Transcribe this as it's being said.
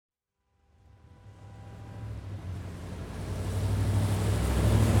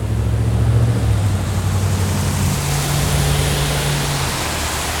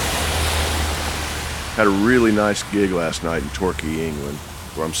Had a really nice gig last night in Torquay, England,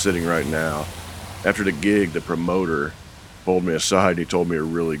 where I'm sitting right now. After the gig, the promoter pulled me aside and he told me a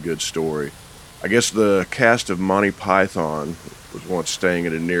really good story. I guess the cast of Monty Python was once staying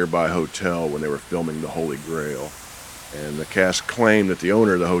at a nearby hotel when they were filming The Holy Grail, and the cast claimed that the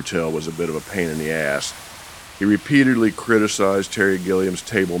owner of the hotel was a bit of a pain in the ass. He repeatedly criticized Terry Gilliam's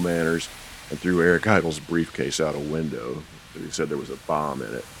table manners and threw Eric Idle's briefcase out a window. He said there was a bomb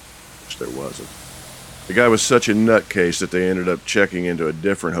in it, which there wasn't. The guy was such a nutcase that they ended up checking into a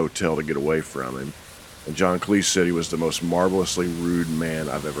different hotel to get away from him, and John Cleese said he was the most marvelously rude man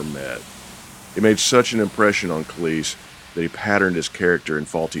I've ever met. He made such an impression on Cleese that he patterned his character in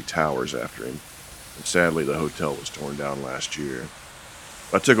Fawlty Towers after him, and sadly the hotel was torn down last year.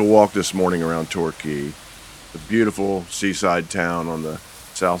 I took a walk this morning around Torquay, the beautiful seaside town on the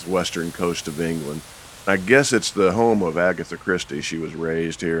southwestern coast of England. I guess it's the home of Agatha Christie. She was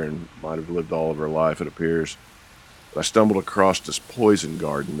raised here and might have lived all of her life, it appears. But I stumbled across this poison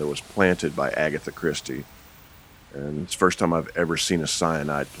garden that was planted by Agatha Christie, and it's the first time I've ever seen a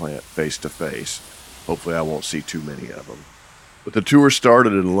cyanide plant face to face. Hopefully I won't see too many of them. But the tour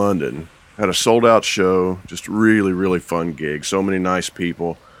started in London, had a sold-out show, just really, really fun gig. So many nice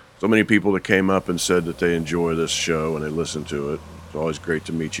people, so many people that came up and said that they enjoy this show and they listen to it. It's always great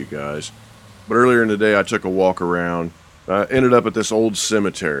to meet you guys. But earlier in the day, I took a walk around. I ended up at this old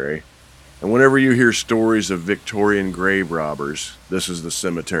cemetery. And whenever you hear stories of Victorian grave robbers, this is the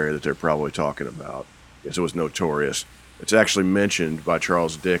cemetery that they're probably talking about. Yes, it was notorious. It's actually mentioned by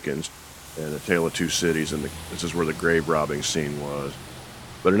Charles Dickens in A Tale of Two Cities, and this is where the grave robbing scene was.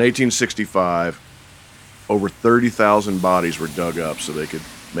 But in 1865, over 30,000 bodies were dug up so they could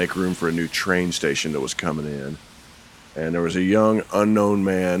make room for a new train station that was coming in. And there was a young, unknown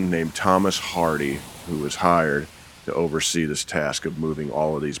man named Thomas Hardy who was hired to oversee this task of moving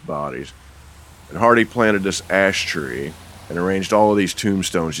all of these bodies. And Hardy planted this ash tree and arranged all of these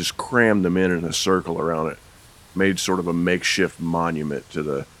tombstones, just crammed them in a circle around it, made sort of a makeshift monument to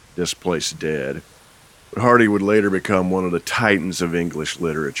the displaced dead. But Hardy would later become one of the titans of English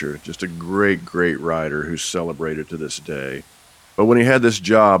literature, just a great, great writer who's celebrated to this day. But when he had this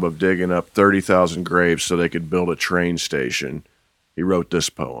job of digging up 30,000 graves so they could build a train station, he wrote this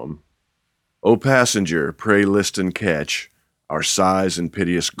poem. O passenger, pray list and catch our sighs and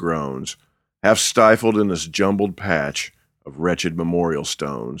piteous groans, half stifled in this jumbled patch of wretched memorial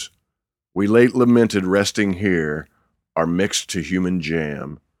stones. We late lamented resting here are mixed to human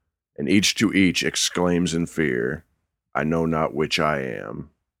jam, and each to each exclaims in fear, I know not which I am.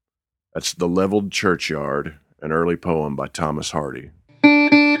 That's The Leveled Churchyard, an early poem by Thomas Hardy.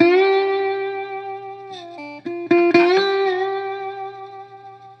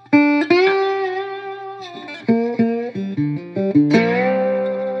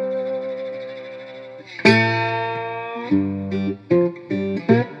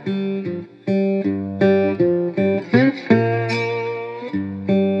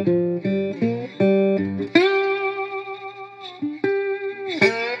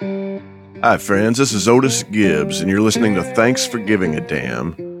 Hi friends, this is Otis Gibbs, and you're listening to Thanks for Giving a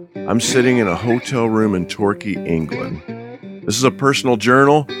Damn. I'm sitting in a hotel room in Torquay, England. This is a personal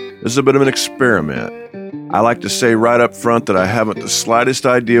journal. This is a bit of an experiment. I like to say right up front that I haven't the slightest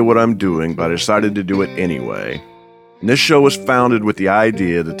idea what I'm doing, but I decided to do it anyway. And this show was founded with the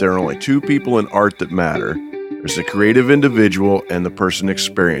idea that there are only two people in art that matter. There's the creative individual and the person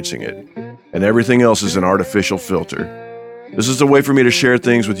experiencing it. And everything else is an artificial filter. This is a way for me to share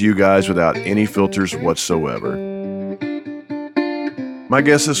things with you guys without any filters whatsoever. My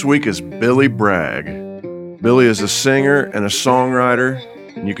guest this week is Billy Bragg. Billy is a singer and a songwriter,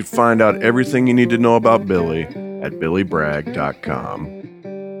 and you can find out everything you need to know about Billy at billybragg.com.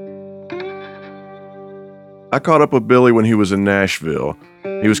 I caught up with Billy when he was in Nashville.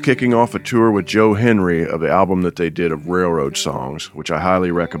 He was kicking off a tour with Joe Henry of the album that they did of Railroad Songs, which I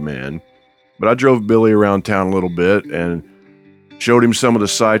highly recommend. But I drove Billy around town a little bit and showed him some of the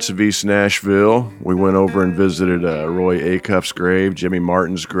sights of East Nashville. We went over and visited Roy Acuff's grave, Jimmy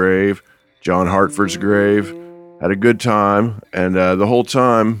Martin's grave, John Hartford's grave. Had a good time, and the whole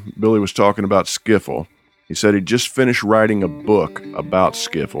time, Billy was talking about skiffle. He said he just finished writing a book about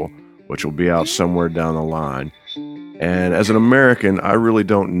skiffle, which will be out somewhere down the line. And as an American, I really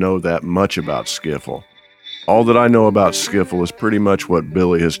don't know that much about skiffle. All that I know about skiffle is pretty much what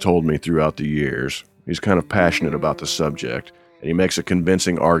Billy has told me throughout the years. He's kind of passionate about the subject, and he makes a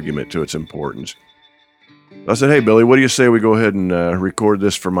convincing argument to its importance. I said, hey, Billy, what do you say we go ahead and record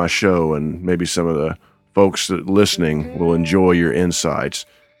this for my show, and maybe some of the folks that listening will enjoy your insights.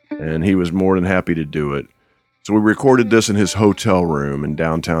 And he was more than happy to do it. So we recorded this in his hotel room in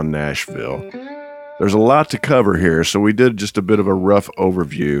downtown Nashville. There's a lot to cover here, so we did just a bit of a rough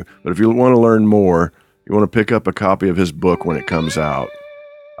overview. But if you want to learn more, you want to pick up a copy of his book when it comes out.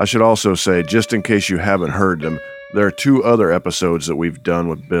 I should also say, just in case you haven't heard them, there are 2 other episodes that we've done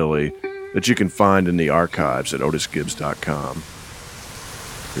with Billy that you can find in the archives at otisgibbs.com.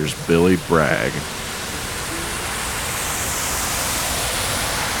 Here's Billy Bragg.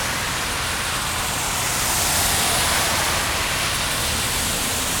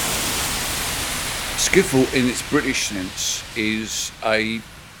 Skiffle, in its British sense, is a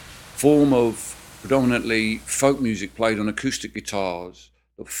form of predominantly folk music played on acoustic guitars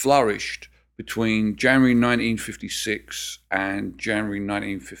that flourished between January 1956 and January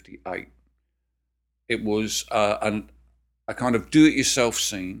 1958. It was a kind of do-it-yourself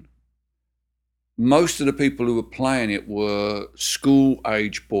scene. Most of the people who were playing it were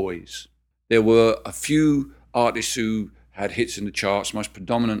school-age boys. There were a few artists who had hits in the charts. Most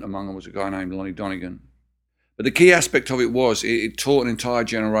predominant among them was a guy named Lonnie Donegan. But the key aspect of it was it taught an entire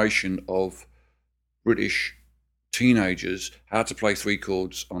generation of British teenagers how to play 3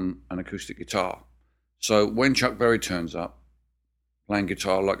 chords on an acoustic guitar. So when Chuck Berry turns up playing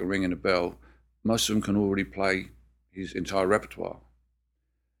guitar like a ring in a bell, most of them can already play his entire repertoire.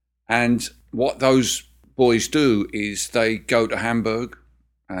 And what those boys do is they go to Hamburg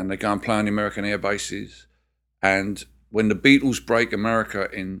and they go and play on the American air bases. And when the Beatles break America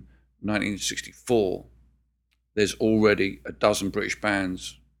in 1964, there's already a dozen British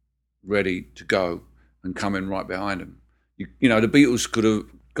bands ready to go and coming right behind them. You know, the Beatles could have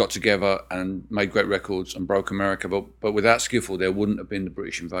got together and made great records and broke America, but without Skiffle, there wouldn't have been the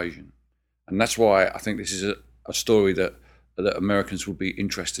British invasion. And that's why I think this is a story that Americans would be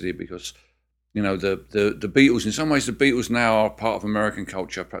interested in, because, you know, the Beatles, in some ways, the Beatles now are part of American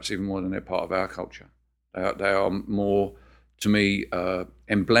culture, perhaps even more than they're part of our culture. They are more, to me,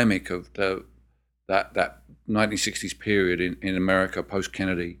 emblematic of that 1960s period in America,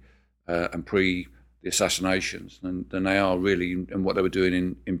 post-Kennedy and pre the assassinations, than they are really in what they were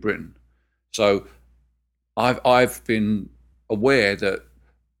doing in Britain. So I've been aware that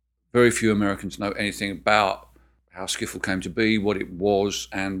very few Americans know anything about how Skiffle came to be, what it was,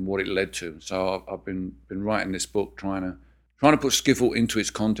 and what it led to. So I've been writing this book trying to put Skiffle into its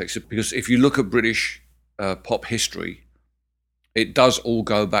context, because if you look at British pop history, it does all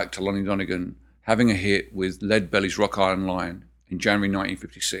go back to Lonnie Donegan having a hit with Lead Belly's Rock Island Line in January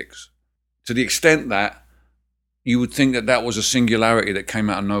 1956. To the extent that you would think that was a singularity that came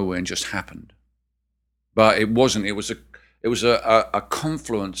out of nowhere and just happened. But it wasn't. It was a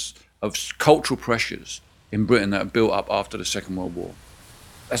confluence of cultural pressures in Britain that had built up after the Second World War.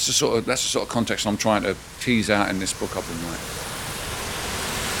 That's the sort of context I'm trying to tease out in this book I've been writing.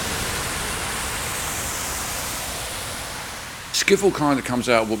 Skiffle kind of comes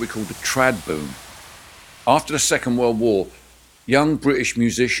out of what we call the trad boom. After the Second World War, young British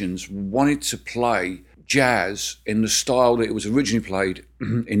musicians wanted to play jazz in the style that it was originally played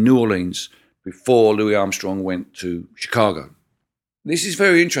in New Orleans before Louis Armstrong went to Chicago. This is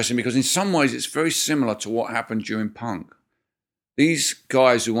very interesting because in some ways it's very similar to what happened during punk. These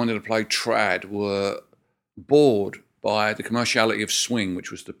guys who wanted to play trad were bored by the commerciality of swing,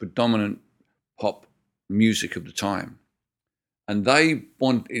 which was the predominant pop music of the time. And they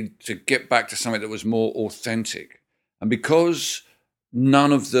wanted to get back to something that was more authentic. And because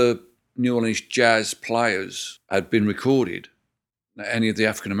none of the New Orleans jazz players had been recorded, any of the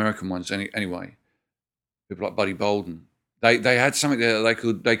African-American ones anyway, people like Buddy Bolden, they had something there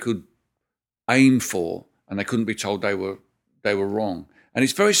that they could aim for, and they couldn't be told they were wrong. And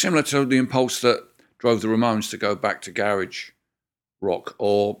it's very similar to the impulse that drove the Ramones to go back to garage rock,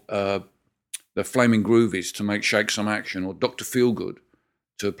 or the Flaming Groovies to make Shake Some Action, or Dr. Feelgood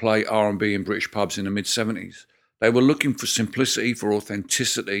to play R&B in British pubs in the mid-70s. They were looking for simplicity, for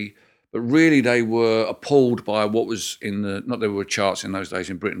authenticity, but really they were appalled by what was in the, not that there were charts in those days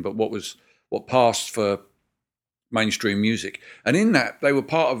in Britain, but what passed for mainstream music. And in that, they were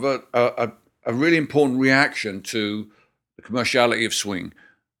part of a really important reaction to the commerciality of swing.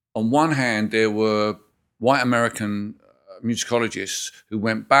 On one hand, there were white American musicologists who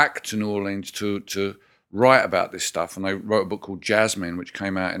went back to New Orleans to write about this stuff, and they wrote a book called Jazzmen, which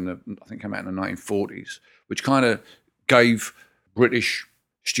came out in the 1940s, which kind of gave British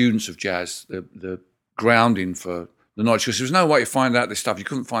students of jazz the grounding for the knowledge, because there was no way to find out this stuff. You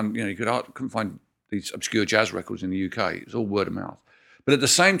couldn't find, couldn't find these obscure jazz records in the UK. It was all word of mouth. But at the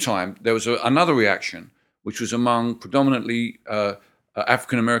same time, there was another reaction, which was among predominantly young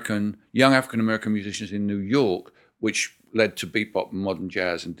African-American musicians in New York, which led to bebop and modern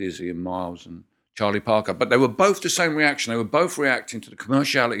jazz and Dizzy and Miles and Charlie Parker. But they were both the same reaction. They were both reacting to the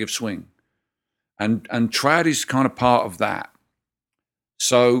commerciality of swing. And trad is kind of part of that.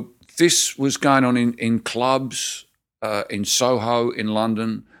 So this was going on in clubs, in Soho, in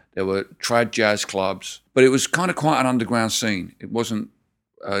London. There were trad jazz clubs, but it was kind of quite an underground scene. It wasn't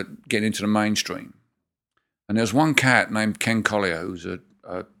getting into the mainstream. And there was one cat named Ken Collier, who was a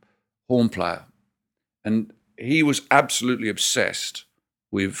horn player, and he was absolutely obsessed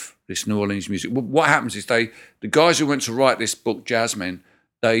with this New Orleans music. What happens is the guys who went to write this book, Jazzmen,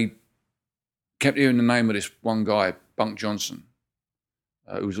 they kept hearing the name of this one guy, Bunk Johnson,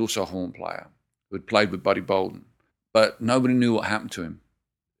 who was also a horn player, who had played with Buddy Bolden, but nobody knew what happened to him.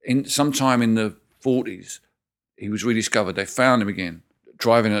 Sometime in the 40s, he was rediscovered. They found him again,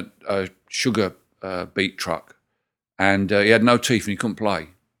 driving a sugar beet truck, and he had no teeth and he couldn't play.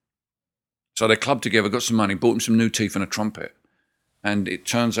 So they clubbed together, got some money, bought him some new teeth and a trumpet, and it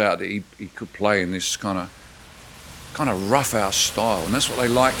turns out that he could play in this kind of rough house style, and that's what they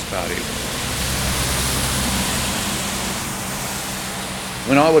liked about it.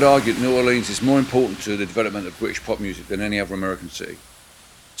 When I would argue that New Orleans is more important to the development of British pop music than any other American city,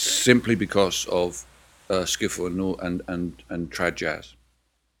 simply because of skiffle and trad jazz.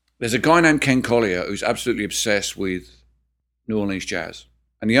 There's a guy named Ken Collier who's absolutely obsessed with New Orleans jazz.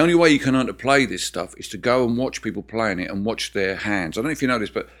 And the only way you can learn to play this stuff is to go and watch people playing it and watch their hands. I don't know if you know this,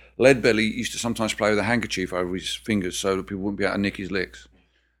 but Leadbelly used to sometimes play with a handkerchief over his fingers so that people wouldn't be able to nick his licks.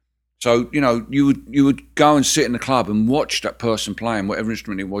 So, you would go and sit in the club and watch that person playing, whatever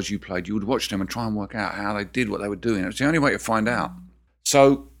instrument it was you played. You would watch them and try and work out how they did what they were doing. It was the only way to find out.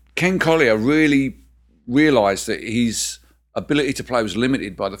 So Ken Collier really realised that his ability to play was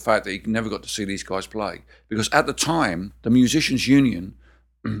limited by the fact that he never got to see these guys play. Because at the time, the Musicians Union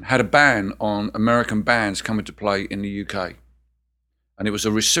had a ban on American bands coming to play in the UK. And it was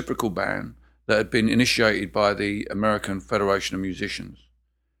a reciprocal ban that had been initiated by the American Federation of Musicians,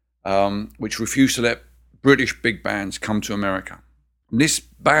 which refused to let British big bands come to America. And this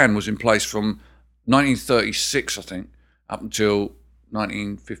ban was in place from 1936, I think, up until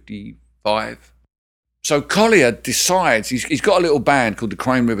 1955. So Collier decides, he's got a little band called the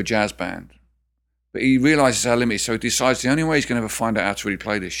Crane River Jazz Band, but he realises how limited, so he decides the only way he's going to ever find out how to really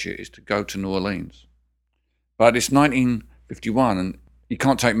play this shit is to go to New Orleans. But it's 1951 and you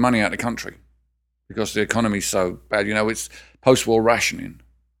can't take money out of the country because the economy's so bad. It's post-war rationing.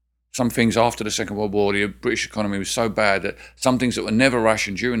 Some things after the Second World War, the British economy was so bad that some things that were never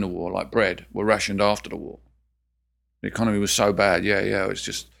rationed during the war, like bread, were rationed after the war. The economy was so bad, it was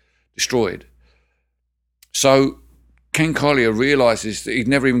just destroyed. So Ken Collier realises that he'd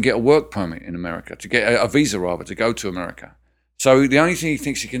never even get a work permit in America, to get a visa rather, to go to America. So the only thing he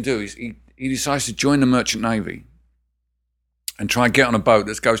thinks he can do is he decides to join the Merchant Navy and try and get on a boat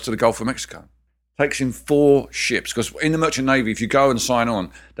that goes to the Gulf of Mexico. Takes him 4 ships, because in the Merchant Navy, if you go and sign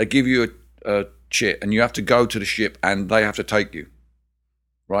on, they give you a chit and you have to go to the ship and they have to take you,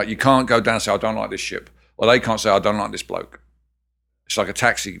 right? You can't go down and say, I don't like this ship. Or they can't say, I don't like this bloke. It's like a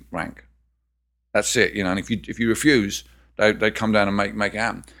taxi rank. That's it, and if you refuse, they come down and make it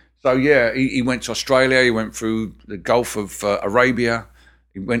happen. So he went to Australia, he went through the Gulf of Arabia,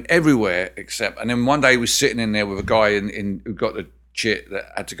 he went everywhere except, and then one day he was sitting in there with a guy who got the chit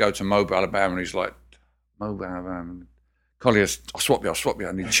that had to go to Mobile, Alabama, and he's like, Mobile, Alabama, Collier, I'll swap you,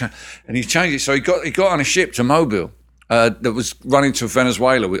 and he changed it. So he got on a ship to Mobile that was running to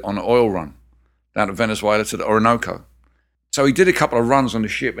Venezuela on an oil run, down to Venezuela to the Orinoco. So he did a couple of runs on the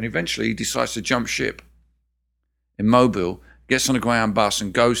ship, and eventually he decides to jump ship in Mobile, gets on a Greyhound bus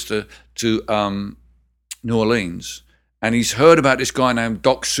and goes to New Orleans. And he's heard about this guy named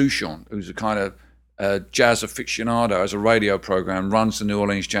Doc Souchon, who's a kind of jazz aficionado, has a radio program, runs the New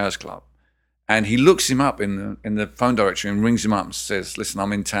Orleans Jazz Club. And he looks him up in the phone directory and rings him up and says, listen,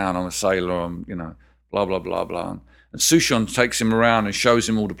 I'm in town, I'm a sailor, I'm, blah, blah, blah, blah. And Souchon takes him around and shows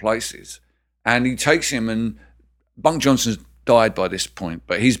him all the places. And he takes him, and Bunk Johnson's died by this point,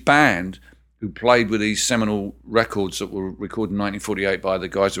 but his band, who played with these seminal records that were recorded in 1948 by the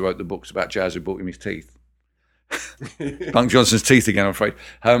guys who wrote the books about jazz who brought him his teeth. Bunk Johnson's teeth again, I'm afraid.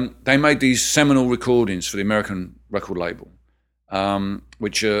 They made these seminal recordings for the American record label,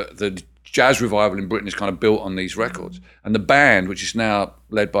 which the jazz revival in Britain is kind of built on these records. And the band, which is now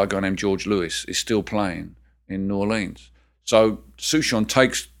led by a guy named George Lewis, is still playing in New Orleans. So Souchon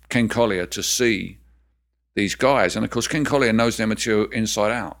takes Ken Collier to see these guys. And of course, Ken Collier knows their material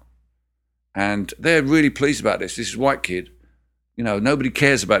inside out. And they're really pleased about this. This is white kid. Nobody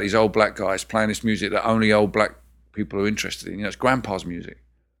cares about these old black guys playing this music that only old black people are interested in. It's grandpa's music.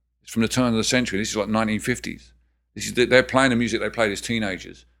 It's from the turn of the century. This is like 1950s. They're playing the music they played as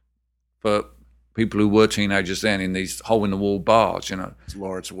teenagers for people who were teenagers then in these hole-in-the-wall bars, you know. It's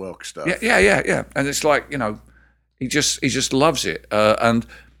Lawrence Welk stuff. Yeah. And it's like, you know, he just loves it. And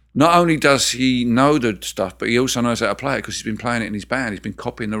not only does he know the stuff, but he also knows how to play it because he's been playing it in his band. He's been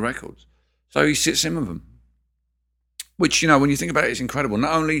copying the records. So he sits in with them, which, you know, when you think about it, it's incredible.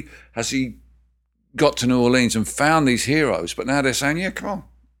 Not only has he got to New Orleans and found these heroes, but now they're saying, yeah, come on,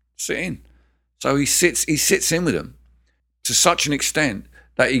 sit in. So he sits in with them to such an extent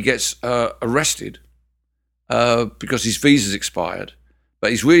that he gets arrested because his visa's expired. But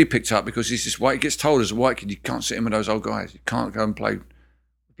he's really picked up because he's this white. He gets told as a white kid, you can't sit in with those old guys. You can't go and play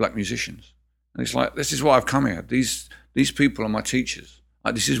with black musicians. And it's like, this is why I've come here. These people are my teachers.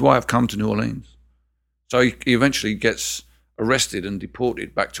 Like, this is why I've come to New Orleans. So he eventually gets arrested and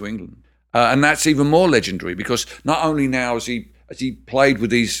deported back to England. And that's even more legendary because not only now has he played with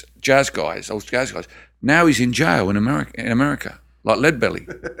these old jazz guys, now he's in jail in America, like Leadbelly,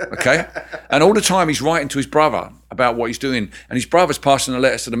 okay? And all the time he's writing to his brother about what he's doing, and his brother's passing the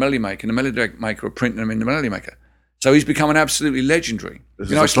letters to the Melody Maker, and the Melody Maker are printing them in the Melody Maker. So he's becoming absolutely legendary.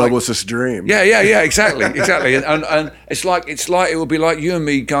 This is a publicist's dream. Yeah, exactly. And it's like it would be like you and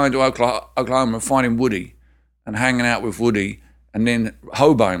me going to Oklahoma and finding Woody and hanging out with Woody and then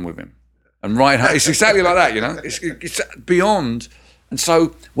hoboing with him. And it's exactly like that, you know. It's beyond. And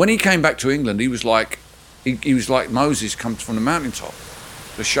so when he came back to England, he was like Moses comes from the mountaintop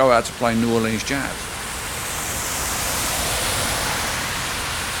to show how to play New Orleans jazz.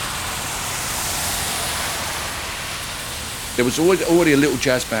 There was already a little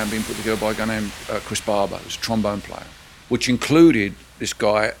jazz band being put together by a guy named Chris Barber, who's a trombone player, which included this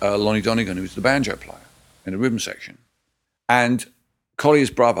guy, Lonnie Donegan, who's the banjo player in the rhythm section. And Collier's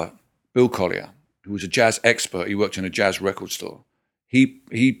brother, Bill Collier, who was a jazz expert, he worked in a jazz record store.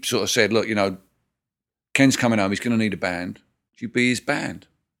 He sort of said, look, you know, Ken's coming home, he's going to need a band. Would you be his band?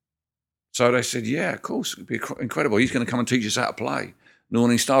 So they said, yeah, of course, it'd be incredible. He's going to come and teach us how to play New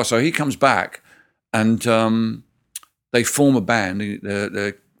Orleans style. So he comes back and they form a band,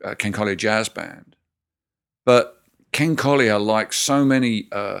 the Ken Collier Jazz Band. But Ken Collier, like so many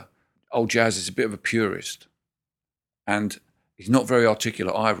old jazz, is a bit of a purist. And he's not very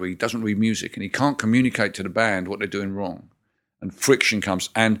articulate either. He doesn't read music and he can't communicate to the band what they're doing wrong. And friction comes.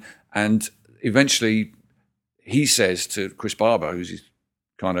 And eventually he says to Chris Barber, who's his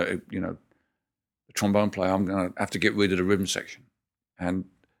kind of, you know, a trombone player, I'm going to have to get rid of the rhythm section. And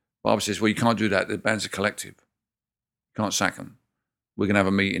Barber says, well, you can't do that. The band's a collective. You can't sack them. We're going to have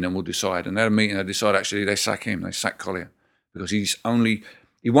a meeting and we'll decide. And they had a meeting and they decide actually they sack him. They sack Collier because he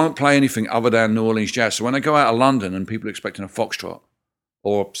won't play anything other than New Orleans jazz. So when they go out of London and people are expecting a foxtrot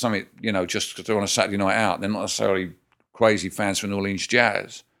or something, you know, just because they're on a Saturday night out, they're not necessarily crazy fans for New Orleans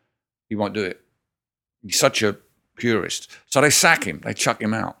jazz, he won't do it. He's such a purist. So they sack him. They chuck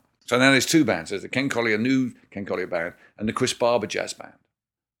him out. So now there's two bands. There's the new Ken Collier band and the Chris Barber jazz band.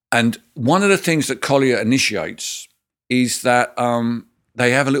 And one of the things that Collier initiates is that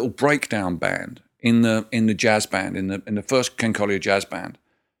they have a little breakdown band in the jazz band, in the first Ken Collier jazz band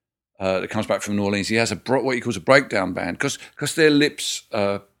that comes back from New Orleans. He has what he calls a breakdown band because their lips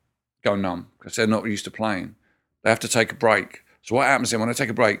go numb because they're not used to playing. They have to take a break. So what happens then when they take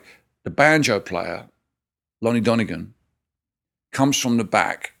a break, the banjo player, Lonnie Donegan, comes from the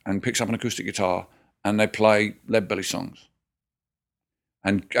back and picks up an acoustic guitar and they play Leadbelly songs.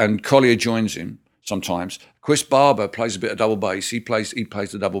 And Collier joins him sometimes. Chris Barber plays a bit of double bass. He plays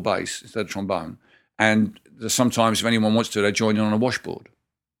the double bass instead of trombone. And sometimes, if anyone wants to, they join in on a washboard.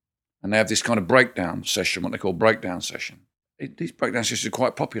 And they have this kind of breakdown session, what they call breakdown session. These breakdown sessions are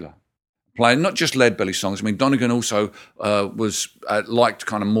quite popular. Playing not just Leadbelly songs. I mean, Donegan also liked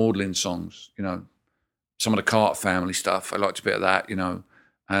kind of maudlin songs, you know, some of the Carter family stuff. I liked a bit of that, you know,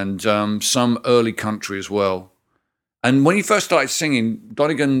 and some early country as well. And when he first started singing,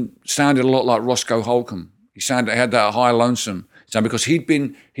 Donegan sounded a lot like Roscoe Holcomb. He had that high lonesome sound because he'd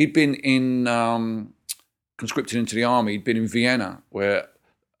been in conscripted into the army. He'd been in Vienna, where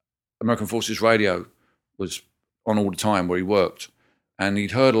American Forces Radio was on all the time, where he worked, and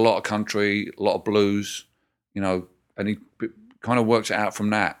he'd heard a lot of country, a lot of blues, you know, and he kind of worked it out from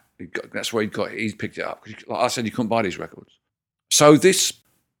that. That's where he picked it up. Like I said, you couldn't buy these records. So this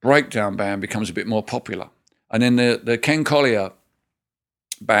breakdown band becomes a bit more popular. And then the Ken Collier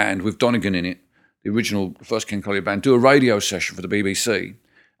band with Donegan in it, the first Ken Collier band, do a radio session for the BBC.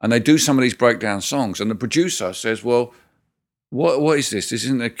 And they do some of these breakdown songs. And the producer says, well, what is this? This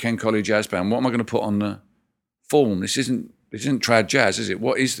isn't a Ken Collier jazz band. What am I going to put on the form? This isn't trad jazz, is it?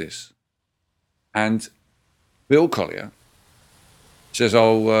 What is this? And Bill Collier says,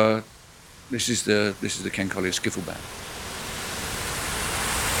 this is the Ken Collier skiffle band.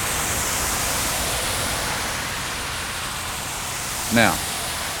 Now,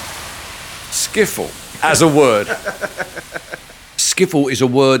 skiffle as a word. Skiffle is a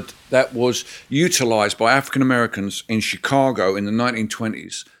word that was utilized by African Americans in Chicago in the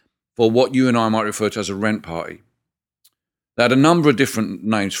 1920s for what you and I might refer to as a rent party. They had a number of different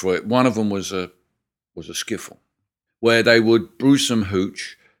names for it. One of them was a skiffle, where they would brew some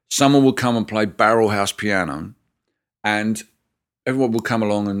hooch. Someone would come and play barrel house piano, and everyone would come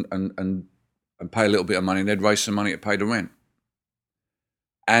along and pay a little bit of money, and they'd raise some money to pay the rent.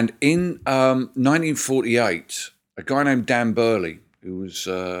 And in 1948, a guy named Dan Burley, who was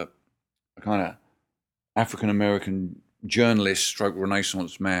a kind of African-American journalist stroke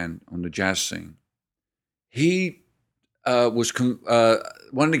Renaissance man on the jazz scene, he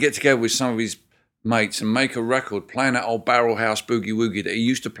wanted to get together with some of his mates and make a record playing that old barrel house boogie woogie that he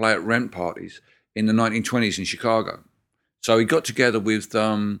used to play at rent parties in the 1920s in Chicago. So he got together with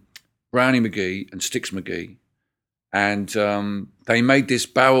Brownie McGhee and Sticks McGhee, and they made this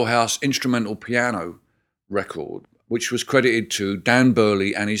barrel house instrumental piano record, which was credited to Dan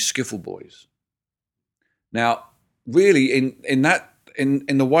Burley and his Skiffle Boys. Now, really, in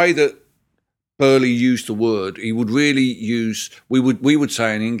the way that Burley used the word, he would really use, we would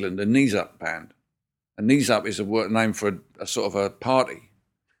say in England, a knees up band. A knees up is a name for a sort of a party,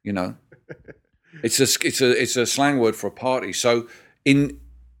 you know. It's a slang word for a party. So in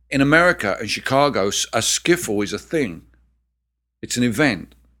America and Chicago, a skiffle is a thing. It's an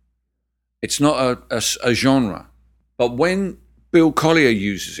event. It's not a genre. But when Bill Collier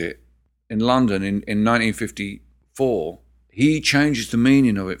uses it in London in 1954, he changes the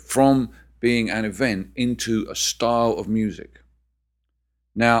meaning of it from being an event into a style of music.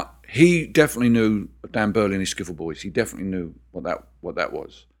 Now, he definitely knew Dan Burley and his Skiffle Boys. He definitely knew what that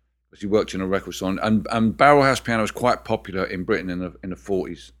was, because he worked in a record store. And barrel house piano was quite popular in Britain in the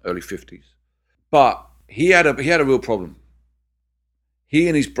 40s, early 50s. But he had a real problem. He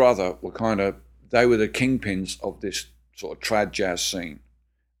and his brother were they were the kingpins of this sort of trad jazz scene.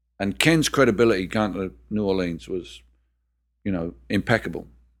 And Ken's credibility going to New Orleans was, you know, impeccable.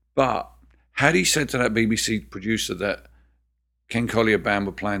 But had he said to that BBC producer that Ken Collier band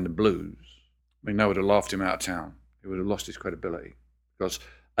were playing the blues, I mean, they would have laughed him out of town. He would have lost his credibility. Because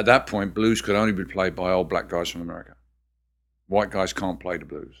at that point, blues could only be played by old black guys from America. White guys can't play the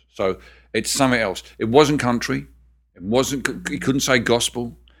blues. So it's something else. It wasn't country. He couldn't say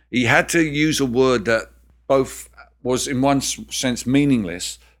gospel. He had to use a word that both was in one sense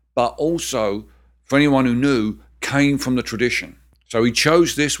meaningless, but also, for anyone who knew, came from the tradition. So he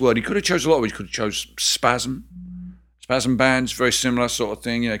chose this word. He could have chose a lot of it. He could have chose spasm. Spasm bands, very similar sort of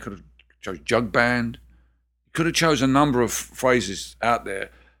thing. You know, he could have chose jug band. He could have chose a number of phrases out there,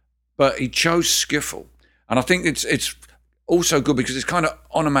 but he chose skiffle. And I think it's also good because it's kind of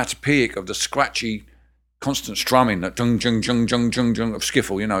onomatopoeic of the scratchy, constant strumming, that jung jung jung jung jung jung of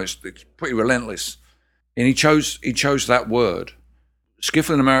skiffle. You know, it's pretty relentless. And he chose that word.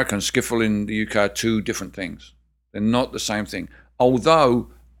 Skiffle in America and skiffle in the UK are two different things. They're not the same thing.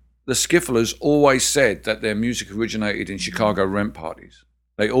 Although the skifflers always said that their music originated in Chicago rent parties.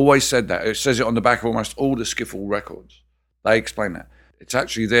 They always said that. It says it on the back of almost all the skiffle records. They explain that. It's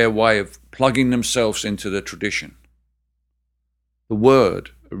actually their way of plugging themselves into the tradition. The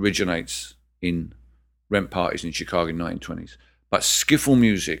word originates in rent parties in Chicago in the 1920s. But skiffle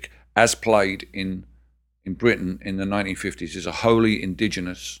music, as played in Britain in the 1950s, is a wholly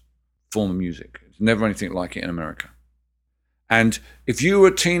indigenous form of music. There's never anything like it in America. And if you were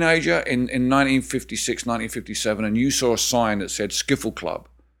a teenager in 1956, 1957, and you saw a sign that said Skiffle Club,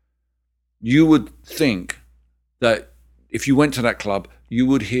 you would think that if you went to that club, you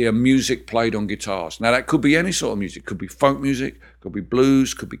would hear music played on guitars. Now, that could be any sort of music. It could be folk music, could be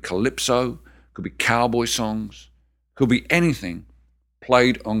blues, could be calypso, could be cowboy songs, could be anything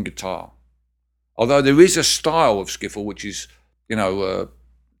played on guitar. Although there is a style of skiffle, which is, you know,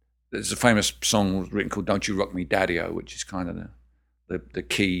 there's a famous song written called Don't You Rock Me Daddy-O, which is kind of the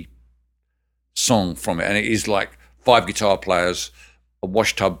key song from it. And it is like 5 guitar players, a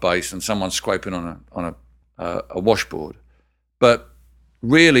wash tub bass, and someone scraping on a washboard. But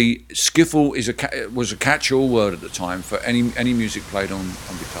really, skiffle was a catch-all word at the time for any music played on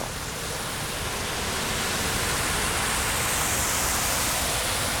guitar.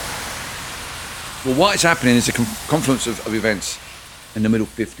 Well, what is happening is a confluence of events in the middle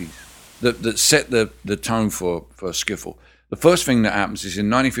 50s that set the tone for skiffle. The first thing that happens is in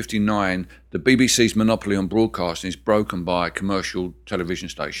 1959, the BBC's monopoly on broadcasting is broken by commercial television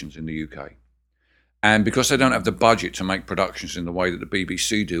stations in the UK. And because they don't have the budget to make productions in the way that the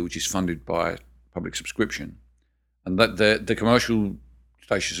BBC do, which is funded by public subscription, and that the commercial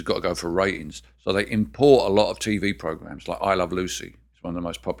stations have got to go for ratings. So they import a lot of TV programs, like I Love Lucy. It's one of the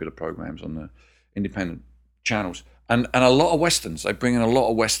most popular programs on the independent channels. And a lot of Westerns. They bring in a lot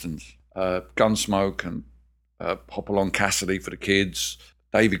of Westerns. Gunsmoke and Hopalong Cassidy for the kids,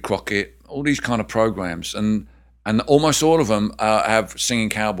 David Crockett, all these kind of programs. And almost all of them have singing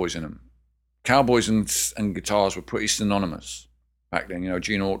cowboys in them. Cowboys and guitars were pretty synonymous back then.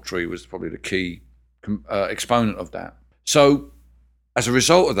 Gene Autry was probably the key exponent of that. So as a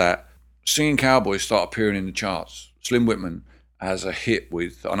result of that, singing cowboys start appearing in the charts. Slim Whitman has a hit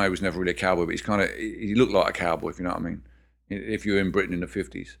with, I know he was never really a cowboy, but he looked like a cowboy, if you know what I mean, if you were in Britain in the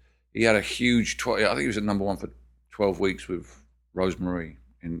 50s. He had a huge, I think he was at number one for 12 weeks with Rosemarie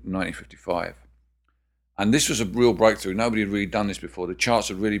in 1955. And this was a real breakthrough. Nobody had really done this before. The charts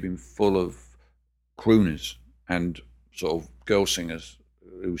had really been full of crooners and sort of girl singers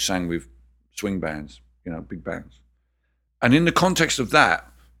who sang with swing bands, big bands. And in the context of that,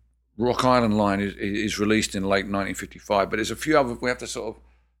 Rock Island Line is released in late 1955, but there's a few other, we have to sort of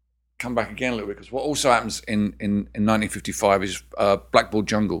come back again a little bit, because what also happens in 1955 is Blackboard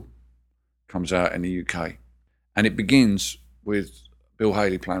Jungle comes out in the UK. And it begins with Bill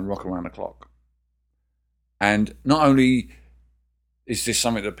Haley playing Rock Around the Clock. And not only is this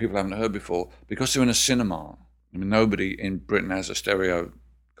something that people haven't heard before, because they're in a cinema. I mean, nobody in Britain has a stereo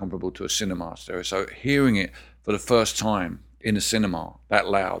comparable to a cinema stereo. So hearing it for the first time in a cinema, that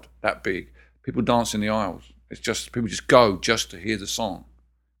loud, that big, people dance in the aisles. It's just, people just go just to hear the song,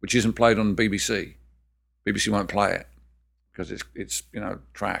 which isn't played on the BBC. BBC won't play it because it's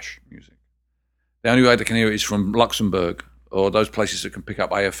trash music. The only way they can hear it is from Luxembourg or those places that can pick up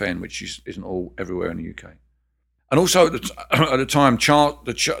AFN, which isn't all everywhere in the UK. And also at the time,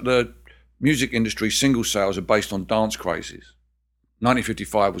 the music industry single sales are based on dance crazes.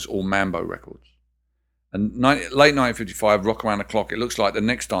 1955 was all Mambo records. And late 1955, Rock Around the Clock, it looks like the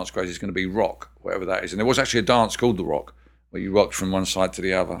next dance craze is going to be rock, whatever that is. And there was actually a dance called the Rock, where you rocked from one side to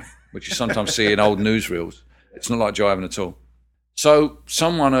the other, which you sometimes see in old newsreels. It's not like jiving at all. So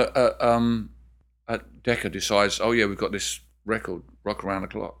someone at Decca decides, oh yeah, we've got this record, Rock Around the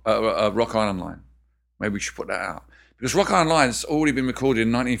Clock, Rock Island Line. Maybe we should put that out. Because Rock Island Line's already been recorded in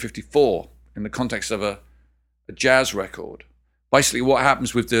 1954 in the context of a jazz record. Basically what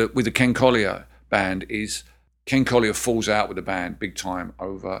happens with the Ken Collier band is Ken Collier falls out with the band big time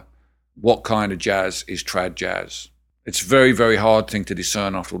over what kind of jazz is trad jazz. It's a very, very hard thing to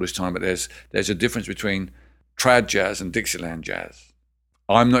discern after all this time, but there's a difference between trad jazz and Dixieland jazz.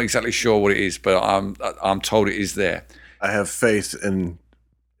 I'm not exactly sure what it is, but I'm told it is there. I have faith in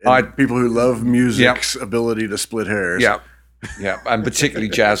people who love music's ability to split hairs. Yeah, and particularly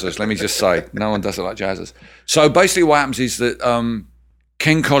jazzers, let me just say. No one does it like jazzers. So basically what happens is that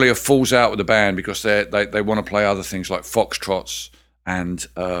Ken Collier falls out with the band because they want to play other things like foxtrots and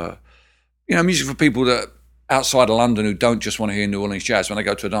music for people that outside of London who don't just want to hear New Orleans jazz. When they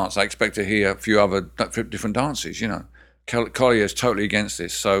go to a dance, they expect to hear a few other different dances, Collier is totally against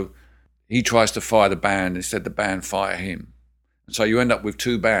this, so he tries to fire the band. Instead, the band fire him. And so you end up with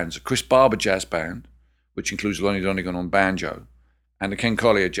two bands, a Chris Barber jazz band, which includes Lonnie Donegan on banjo, and the Ken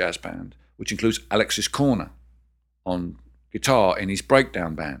Collier jazz band, which includes Alexis Corner on guitar in his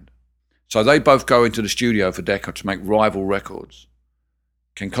breakdown band. So they both go into the studio for Decca to make rival records.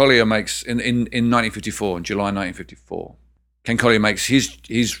 Ken Collier makes, in 1954, in July 1954, Ken Collier makes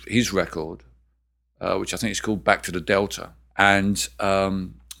his record, which I think is called Back to the Delta. And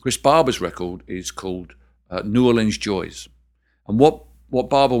Chris Barber's record is called New Orleans Joys. And what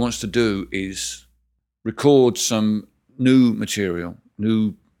Barber wants to do is record some new material,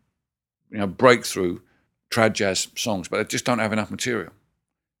 new breakthrough trad jazz songs, but they just don't have enough material.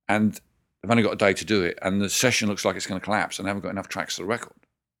 And they've only got a day to do it, and the session looks like it's going to collapse, and they haven't got enough tracks for the record.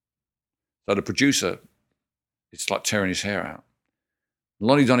 So the producer, it's like tearing his hair out.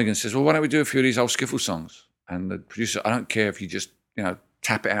 Lonnie Donegan says, well, why don't we do a few of these old skiffle songs? And the producer, I don't care if you just,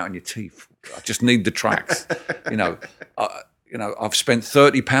 tap it out in your teeth. I just need the tracks. I've spent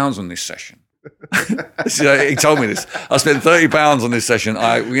 £30 on this session. He told me this. I spent £30 on this session.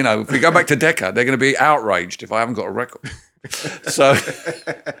 If we go back to Decca, they're going to be outraged if I haven't got a record. So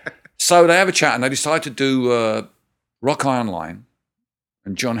they have a chat and they decide to do Rock Island Line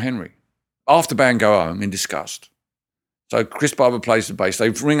and John Henry. After the band go home in disgust. So Chris Barber plays the bass.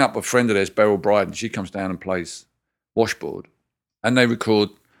 They ring up a friend of theirs, Beryl Bryden. She comes down and plays washboard. And they record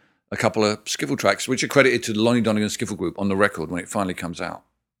a couple of skiffle tracks, which are credited to the Lonnie Donegan Skiffle Group on the record when it finally comes out.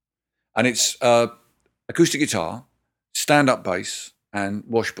 And it's acoustic guitar, stand-up bass, and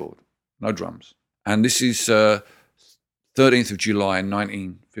washboard, no drums. And this is 13th of July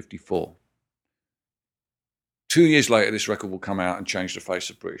 1954. 2 years later, this record will come out and change the face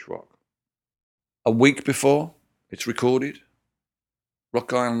of British rock. A week before it's recorded,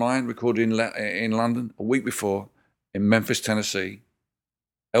 Rock Island Line recorded in London. A week before, in Memphis, Tennessee,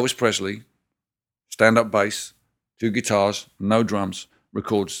 Elvis Presley, stand-up bass, 2 guitars, no drums,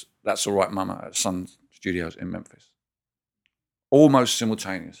 records That's All Right Mama at Sun Studios in Memphis. Almost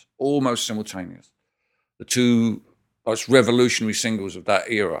simultaneous. The 2 most revolutionary singles of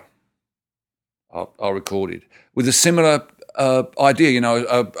that era are recorded with a similar idea,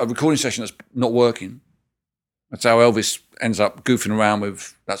 a recording session that's not working. That's how Elvis ends up goofing around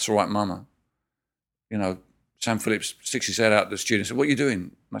with That's All Right Mama. Sam Phillips sticks his head out the studio and said, "What are you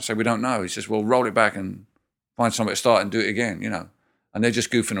doing?" And I say, "We don't know." He says, "Well, roll it back and find somewhere to start and do it again, And they're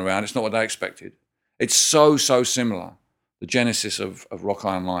just goofing around. It's not what they expected. It's so similar, the genesis of Rock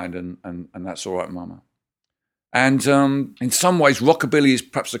Island Line and That's All Right Mama. And in some ways, rockabilly is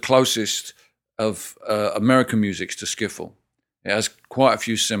perhaps the closest of American music to skiffle. It has quite a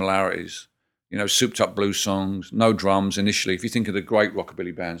few similarities. Souped up blues songs, no drums initially. If you think of the great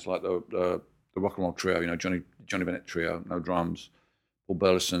rockabilly bands like the Rock and Roll Trio, Johnny Bennett Trio, no drums, Paul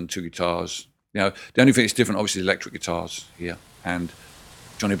Burleson, 2 guitars. The only thing that's different, obviously, is electric guitars here, and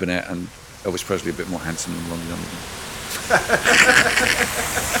Johnny Bennett and Elvis Presley a bit more handsome than Lonnie Donegan.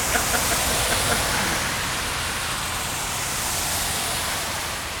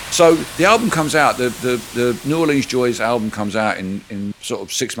 So the album comes out, the New Orleans Joys album comes out in sort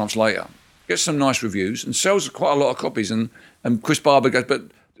of 6 months later. Gets some nice reviews and sells quite a lot of copies. And Chris Barber goes,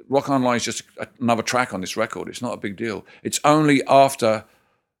 but Rock On Line is just another track on this record. It's not a big deal. It's only after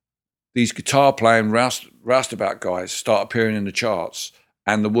these guitar-playing roustabout guys start appearing in the charts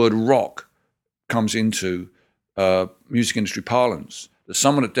and the word rock comes into music industry parlance that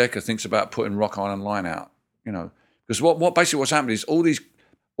someone at Decca thinks about putting Rock Island Line out. Because what basically what's happened is all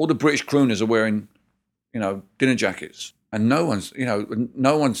the British crooners are wearing, dinner jackets, and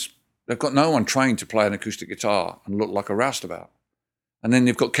they've got no one trained to play an acoustic guitar and look like a roustabout. And then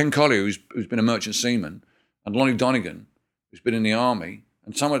you've got Ken Collier, who's been a merchant seaman, and Lonnie Donegan, who's been in the army.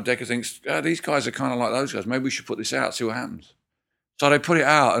 And someone at Decca thinks, these guys are kind of like those guys. Maybe we should put this out, see what happens. So they put it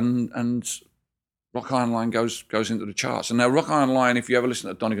out, and Rock Island Line goes into the charts. And now Rock Island Line, if you ever listen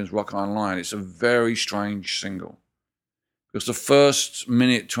to Donegan's Rock Island Line, it's a very strange single. Because the first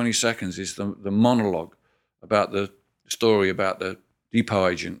minute, 20 seconds is the monologue about the story about the depot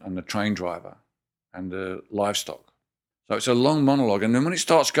agent and the train driver and the livestock. So it's a long monologue. And then when it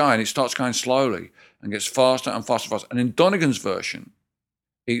starts going slowly and gets faster and faster and faster. And in Donegan's version,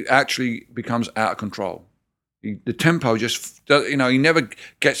 it actually becomes out of control. The tempo just, he never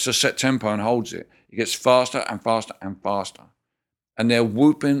gets a set tempo and holds it. It gets faster and faster and faster. And they're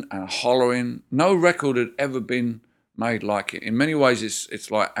whooping and hollering. No record had ever been made like it. In many ways, it's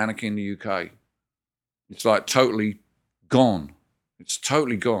like Anarchy in the UK. It's like totally gone. It's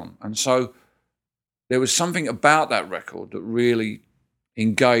totally gone. And so there was something about that record that really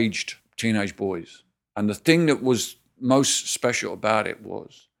engaged teenage boys. And the thing that was most special about it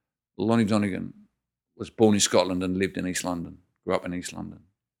was Lonnie Donegan was born in Scotland and lived in East London, grew up in East London.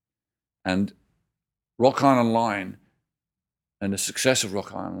 And Rock Island Line and the success of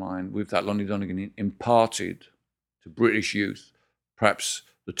Rock Island Line with that Lonnie Donegan imparted to British youth perhaps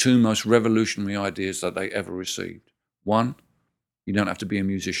the 2 most revolutionary ideas that they ever received. 1, you don't have to be a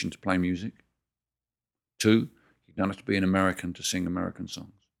musician to play music. 2, you don't have to be an American to sing American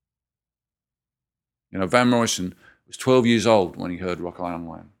songs. Van Morrison was 12 years old when he heard Rock Island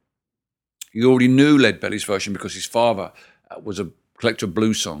Line. He already knew Lead Belly's version because his father was a collector of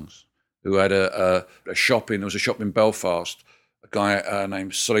blues songs who had a shop there was a shop in Belfast, a guy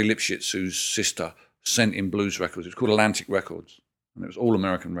named Solly Lipschitz, whose sister sent in blues records. It was called Atlantic Records, and it was all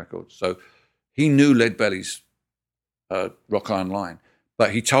American records. So he knew Lead Belly's Rock Island Line.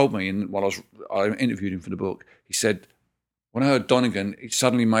 But he told me, while I interviewed him for the book, he said, when I heard Donegan, it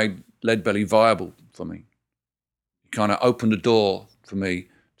suddenly made Lead Belly viable for me. He kind of opened the door for me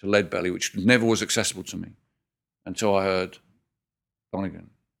to Lead Belly, which never was accessible to me until I heard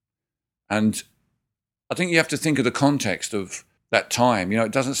Donegan. And I think you have to think of the context of that time.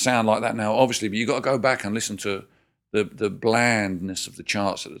 It doesn't sound like that now, obviously, but you've got to go back and listen to the blandness of the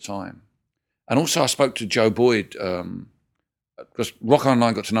charts at the time. And also I spoke to Joe Boyd, because Rock Island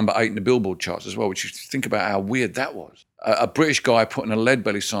Line got to number 8 in the Billboard charts as well, which you think about how weird that was. A British guy putting a Lead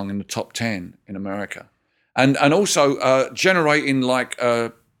Belly song in the top 10 in America. And also generating like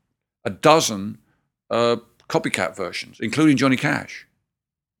a dozen copycat versions, including Johnny Cash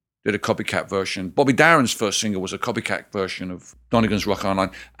did a copycat version. Bobby Darin's first single was a copycat version of Donegan's Rock Island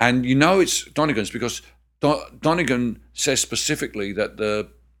Line. And it's Donegan's because Donegan says specifically that the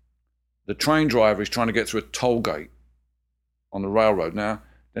the train driver is trying to get through a toll gate on the railroad. Now,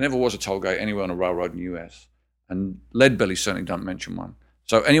 there never was a toll gate anywhere on a railroad in the US, and Leadbelly certainly don't mention one.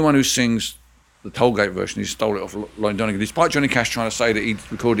 So anyone who sings the toll gate version, he stole it off Lonnie Donegan, despite Johnny Cash trying to say that he'd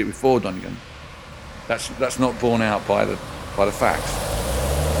recorded it before Donegan. That's not borne out by the facts.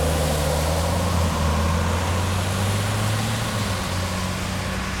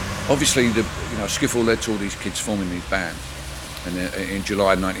 Obviously, skiffle led to all these kids forming these bands. And in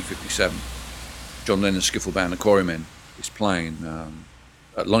July 1957, John Lennon's skiffle band, the Quarrymen, is playing.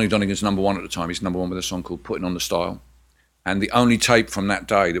 Lonnie Donegan's number one at the time. He's number one with a song called "Putting on the Style." And the only tape from that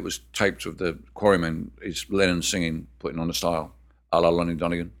day that was taped of the Quarrymen is Lennon singing "Putting on the Style," a la Lonnie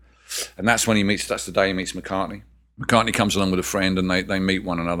Donegan. And that's when that's the day he meets McCartney. McCartney comes along with a friend and they meet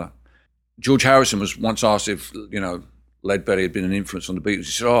one another. George Harrison was once asked if, Leadbelly had been an influence on the Beatles.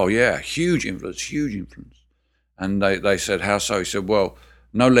 He said, "Oh yeah, huge influence. And they said, "How so?" He said, "Well,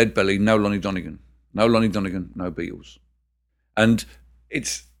 no Leadbelly, no Lonnie Donegan. No Lonnie Donegan, no Beatles." And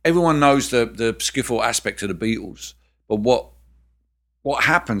everyone knows the skiffle aspect of the Beatles, but what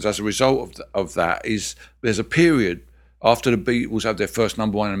happens as a result of that is there's a period after the Beatles had their first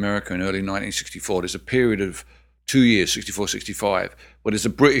number one in America in early 1964. There's a period of 2 years, 64, 65, where there's a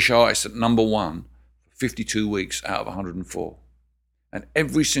British artist at number one 52 weeks out of 104. And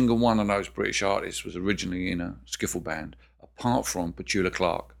every single one of those British artists was originally in a skiffle band, apart from Petula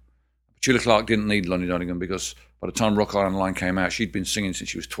Clark. Petula Clark didn't need Lonnie Donegan because by the time Rock Island Line came out, she'd been singing since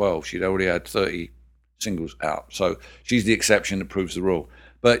she was 12. She'd already had 30 singles out. So she's the exception that proves the rule.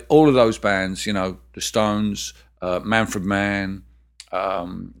 But all of those bands, the Stones, Manfred Mann,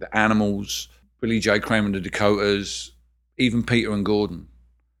 the Animals, Billy J. Kramer and the Dakotas, even Peter and Gordon,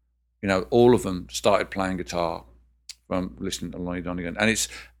 all of them started playing guitar from listening to Lonnie Donegan. And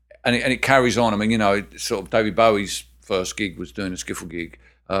it carries on. I mean, sort of David Bowie's first gig was doing a skiffle gig.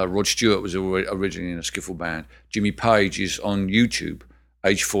 Rod Stewart was originally in a skiffle band. Jimmy Page is on YouTube,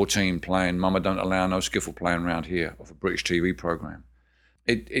 age 14, playing "Mama Don't Allow No Skiffle Playing Around Here" off a British TV program.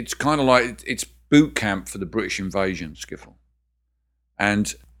 It's kind of like it's boot camp for the British invasion, skiffle.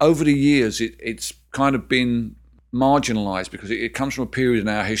 And over the years, it's kind of been marginalised because it comes from a period in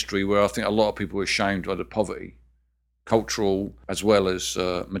our history where I think a lot of people were ashamed of the poverty, cultural as well as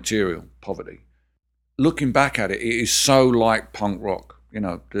material poverty. Looking back at it, it is so like punk rock.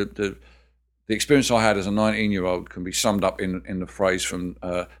 The experience I had as a 19-year-old can be summed up in the phrase from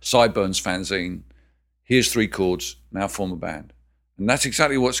Sideburns fanzine: "Here's 3 chords, now form a band." And that's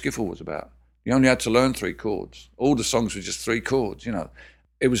exactly what skiffle was about. You only had to learn 3 chords. All the songs were just 3 chords,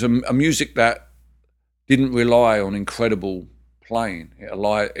 It was a music that didn't rely on incredible playing.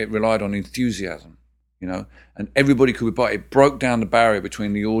 It relied on enthusiasm, and everybody could be part. It broke down the barrier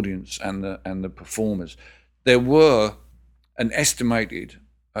between the audience and the performers. There were an estimated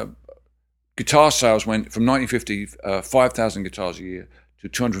guitar sales went from 1950 5,000 guitars a year to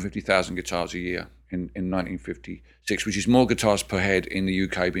 250,000 guitars a year in 1956, which is more guitars per head in the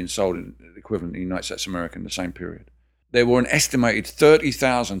UK being sold in the equivalent in the United States of America in the same period. There were an estimated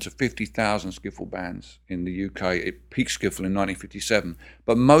 30,000 to 50,000 skiffle bands in the UK at peak skiffle in 1957,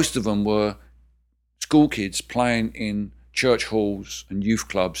 but most of them were school kids playing in church halls and youth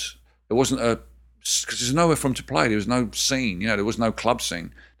clubs. There wasn't because there's nowhere for them to play. There was no scene, there was no club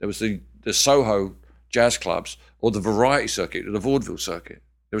scene. There was the Soho jazz clubs or the variety circuit or the vaudeville circuit.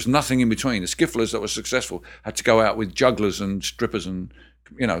 There was nothing in between. The skifflers that were successful had to go out with jugglers and strippers and,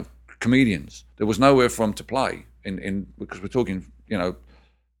 comedians. There was nowhere for them to play because we're talking,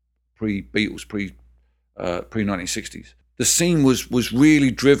 pre-Beatles, pre-1960s. The scene was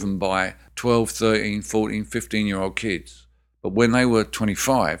really driven by 12, 13, 14, 15-year-old kids. But when they were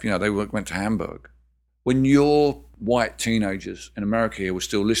 25, they went to Hamburg. When your white teenagers in America here were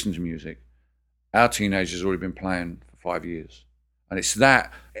still listening to music, our teenagers have already been playing for 5 years. And it's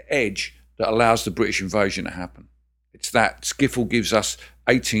that edge that allows the British invasion to happen. It's that skiffle gives us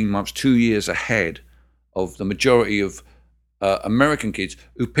 18 months, 2 years ahead of the majority of American kids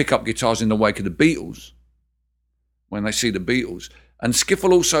who pick up guitars in the wake of the Beatles when they see the Beatles. And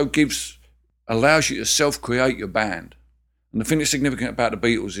skiffle also allows you to self-create your band. And the thing that's significant about the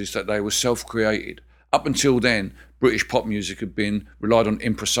Beatles is that they were self-created. Up until then, British pop music had relied on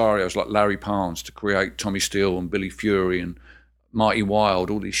impresarios like Larry Parnes to create Tommy Steele and Billy Fury and Marty Wilde,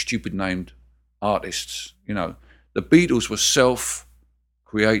 all these stupid named artists. The Beatles were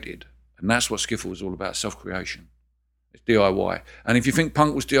self-created, and that's what skiffle was all about, self-creation. It's DIY. And if you think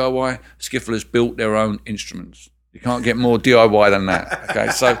punk was DIY, skifflers built their own instruments. You can't get more DIY than that. Okay,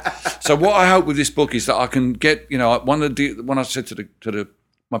 so what I hope with this book is that I can get, when I said to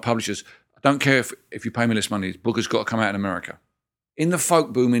my publishers, I don't care if you pay me less money, this book has got to come out in America. In the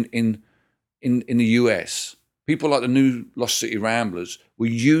folk boom in in the US, people like the New Lost City Ramblers were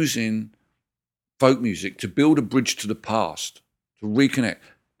using folk music to build a bridge to the past, to reconnect.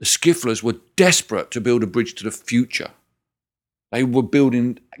 The Skifflers were desperate to build a bridge to the future. They were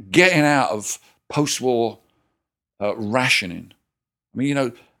getting out of post-war rationing. I mean, you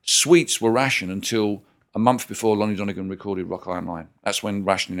know, sweets were rationed until a month before Lonnie Donegan recorded Rock Iron Line. That's when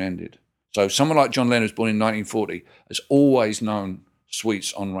rationing ended. So someone like John Lennon, who's born in 1940, has always known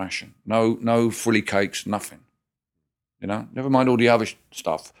sweets on ration. No frilly cakes, nothing. You know, never mind all the other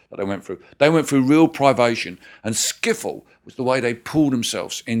stuff that they went through. They went through real privation, and skiffle was the way they pulled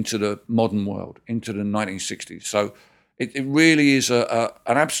themselves into the modern world, into the 1960s. So it really is an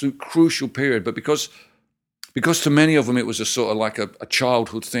absolute crucial period. But because to many of them it was a sort of like a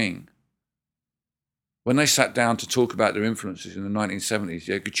childhood thing, when they sat down to talk about their influences in the 1970s,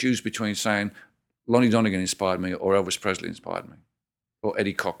 they could choose between saying Lonnie Donegan inspired me or Elvis Presley inspired me or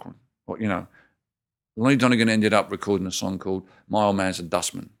Eddie Cochran, or, you know. Lonnie Donegan ended up recording a song called My Old Man's a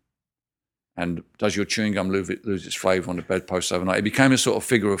Dustman. And Does Your Chewing Gum Lose Its Flavour on the Bedpost Overnight? It became a sort of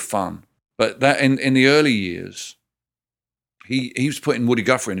figure of fun. But that in the early years, he was putting Woody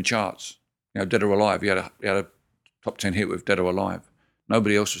Guthrie in the charts. You know, Dead or Alive. He had a top 10 hit with Dead or Alive.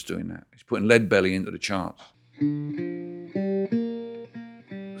 Nobody else was doing that. He's putting Leadbelly into the charts.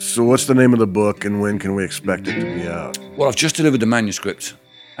 So what's the name of the book, and when can we expect it to be out? Well, I've just delivered the manuscript.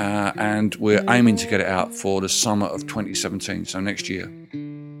 And we're aiming to get it out for the summer of 2017, so next year.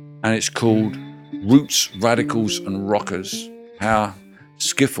 And it's called Roots, Radicals and Rockers, How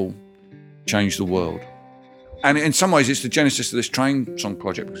Skiffle Changed the World. And in some ways it's the genesis of this train song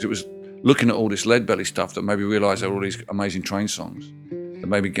project, because it was looking at all this Leadbelly stuff that made me realise there were all these amazing train songs that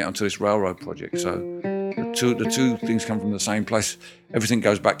made me get onto this railroad project. So the two things come from the same place. Everything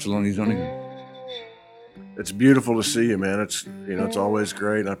goes back to Lonnie Donegan. It's beautiful to see you, man. It's always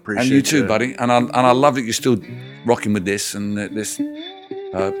great. I appreciate it. And you too, buddy. And I love that you're still rocking with this and this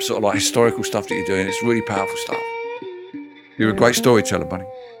sort of like historical stuff that you're doing. It's really powerful stuff. You're a great storyteller, buddy.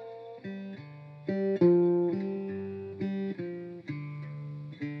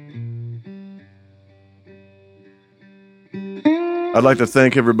 I'd like to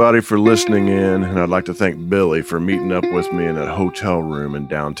thank everybody for listening in, and I'd like to thank Billy for meeting up with me in that hotel room in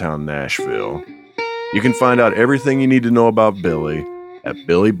downtown Nashville. You can find out everything you need to know about Billy at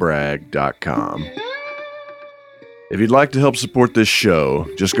billybragg.com. If you'd like to help support this show,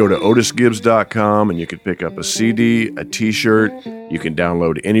 just go to otisgibbs.com and you can pick up a CD, a t-shirt, you can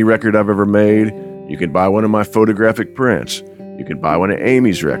download any record I've ever made, you can buy one of my photographic prints, you can buy one of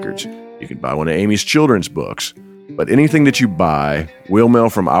Amy's records, you can buy one of Amy's children's books. But anything that you buy, we'll mail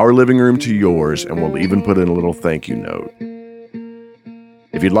from our living room to yours, and we'll even put in a little thank you note.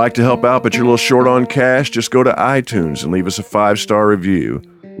 If you'd like to help out but you're a little short on cash, just go to iTunes and leave us a 5-star review.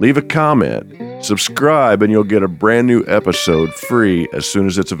 Leave a comment, subscribe, and you'll get a brand new episode free as soon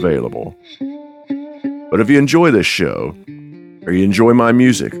as it's available. But if you enjoy this show, or you enjoy my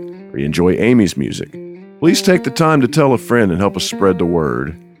music, or you enjoy Amy's music, please take the time to tell a friend and help us spread the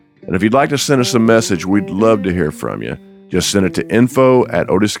word. And if you'd like to send us a message, we'd love to hear from you. Just send it to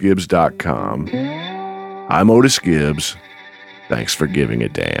info@otisgibbs.com. I'm Otis Gibbs. Thanks for giving a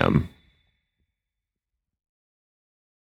damn.